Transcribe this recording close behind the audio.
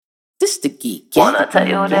It's daGEEK. Wanna tell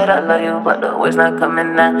you that I love you, but the words not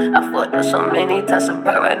coming out. I fucked up so many times, so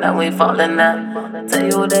right now we falling out. Tell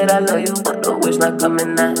you that I love you, but the words not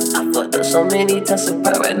coming out. I fucked up so many times, so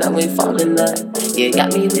right now we falling out. You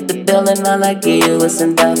got me with the bill and all I give you is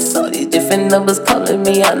some doubts. All these different numbers calling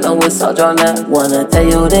me, I know it's all drawn out. Wanna tell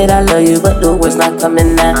you that I love you, but the words not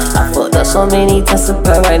coming out. I fucked up so many times, so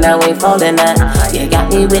right now we falling out. You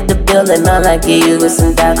got me with the bill and all I give you is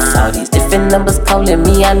some doubts. All these different numbers calling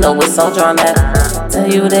me, I know it's all drawn out. Tell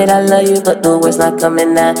you that I love you, but the words not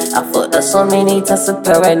coming out. I fucked up so many times, so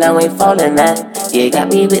right now ain't falling out. You got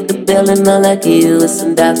me with the bill and all I give you is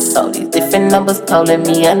some doubts. All these different numbers calling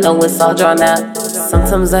me, I know it's all drawn out.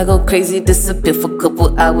 Sometimes I go crazy, disappear for a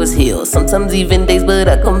couple hours here. Sometimes even days, but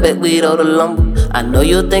I come back with all the lumber. I know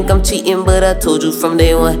you'll think I'm cheating, but I told you from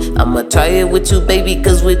day one I'ma try it with you, baby,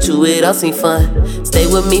 cause with you it all seems fun. Stay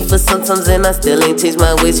with me for sometimes and I still ain't changed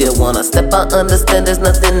my ways. You wanna step, I understand there's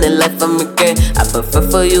nothing in life I'm regret. I prefer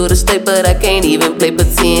for you to stay, but I can't even play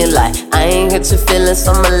pretend like I ain't hurt your feelings,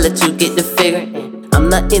 so I'ma let you get the figuring. I'm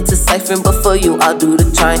not into ciphering, but for you I'll do the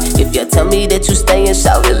trying. If you tell me that you stay and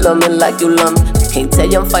shout it, love me like you love me. Can't tell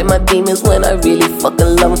you I'm fight my demons when I really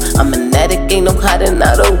fucking love them. I'm an addict, ain't no hiding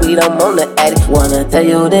out of weed, I'm on the addict. Wanna tell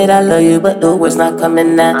you that I love you, but the words not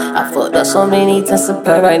coming out. I fucked up so many times, so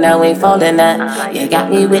right now ain't falling out. You got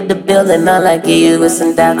me with the bill and all I give you is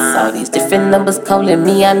some doubts. All these different numbers calling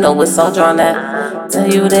me, I know it's all drawn out. Tell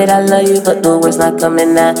you that I love you, but the words not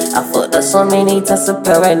coming out. I fucked up so many times, so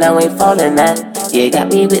right now ain't falling out. You got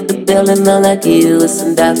me with the bill and all I give you is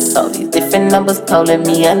some doubts. All these different numbers calling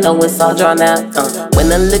me, I know it's all drawn out.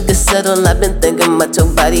 When I look at settle, I've been thinking about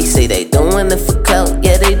your body. Say they doing it for clout,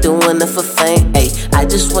 yeah, they doing it for fame. Ay, I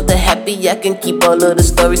just want the happy, I can keep all of the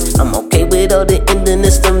stories. I'm okay with all the ending,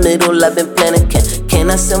 it's the middle I've been planning. Can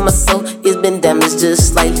I sell my soul? It's been damaged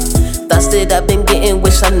just slightly. Thoughts that I've been getting,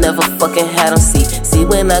 wish I never fucking had them. See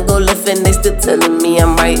when I go left and they still telling me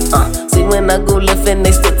I'm right. See when I go left and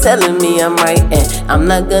they still telling me I'm right. And I'm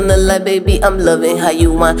not gonna lie, baby, I'm loving how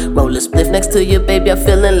you want. Roll a spliff next to you, baby, I'm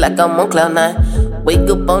feeling like I'm on cloud nine. Wake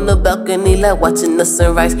up on the balcony like watching the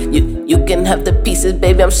sunrise. You can have the pieces,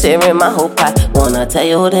 baby, I'm sharing my whole pie. Wanna tell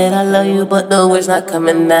you that I love you, but the words not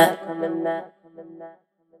coming out.